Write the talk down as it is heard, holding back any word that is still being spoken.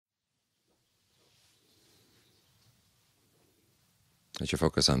As you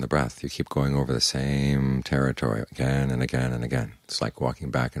focus on the breath, you keep going over the same territory again and again and again. It's like walking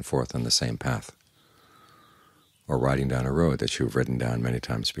back and forth on the same path, or riding down a road that you've ridden down many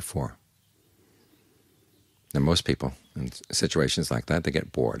times before. And most people, in situations like that, they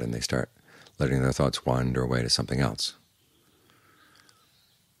get bored and they start letting their thoughts wander away to something else.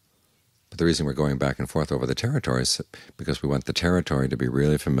 But the reason we're going back and forth over the territory is because we want the territory to be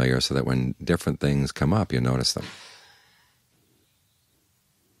really familiar so that when different things come up, you notice them.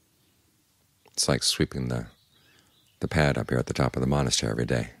 It's like sweeping the pad up here at the top of the monastery every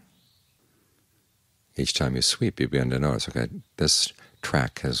day. Each time you sweep, you begin to notice, okay, this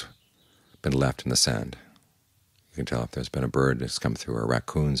track has been left in the sand. You can tell if there's been a bird that's come through, or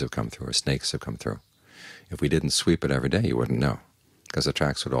raccoons have come through, or snakes have come through. If we didn't sweep it every day, you wouldn't know, because the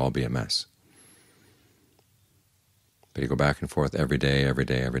tracks would all be a mess. But you go back and forth every day, every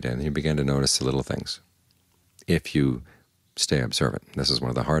day, every day, and then you begin to notice the little things, if you stay observant. This is one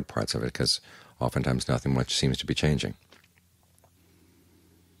of the hard parts of it, because oftentimes nothing much seems to be changing.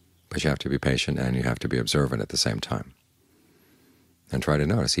 But you have to be patient and you have to be observant at the same time. And try to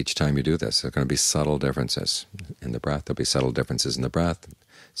notice each time you do this, there are going to be subtle differences in the breath. There will be subtle differences in the breath,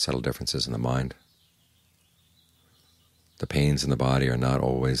 subtle differences in the mind. The pains in the body are not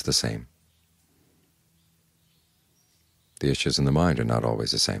always the same. The issues in the mind are not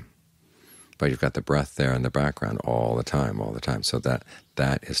always the same. But you've got the breath there in the background all the time, so that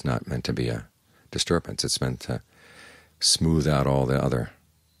is not meant to be a disturbance. It's meant to smooth out all the other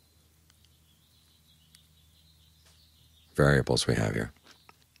variables we have here.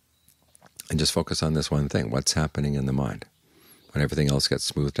 And just focus on this one thing, what's happening in the mind. When everything else gets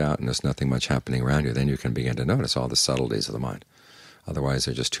smoothed out and there's nothing much happening around you, then you can begin to notice all the subtleties of the mind. Otherwise,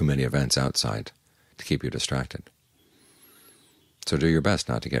 there are just too many events outside to keep you distracted. So do your best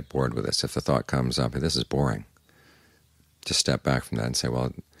not to get bored with this. If the thought comes up, this is boring, just step back from that and say,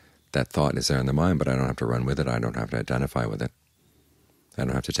 well, that thought is there in the mind, but I don't have to run with it. I don't have to identify with it. I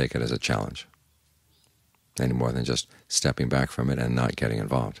don't have to take it as a challenge, any more than just stepping back from it and not getting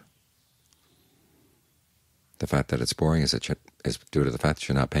involved. The fact that it's boring is due to the fact that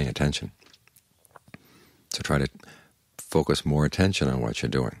you're not paying attention. So try to focus more attention on what you're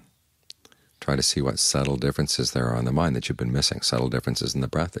doing. Try to see what subtle differences there are in the mind that you've been missing, subtle differences in the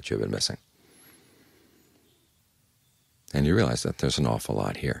breath that you've been missing. And you realize that there's an awful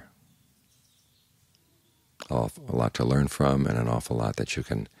lot here, a lot to learn from, and an awful lot that you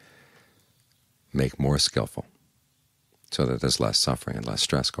can make more skillful so that there's less suffering and less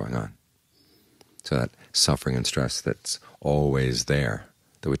stress going on. So that suffering and stress that's always there,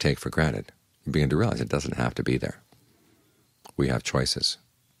 that we take for granted, you begin to realize it doesn't have to be there. We have choices.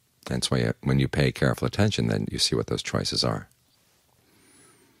 And that's why when you pay careful attention, then you see what those choices are.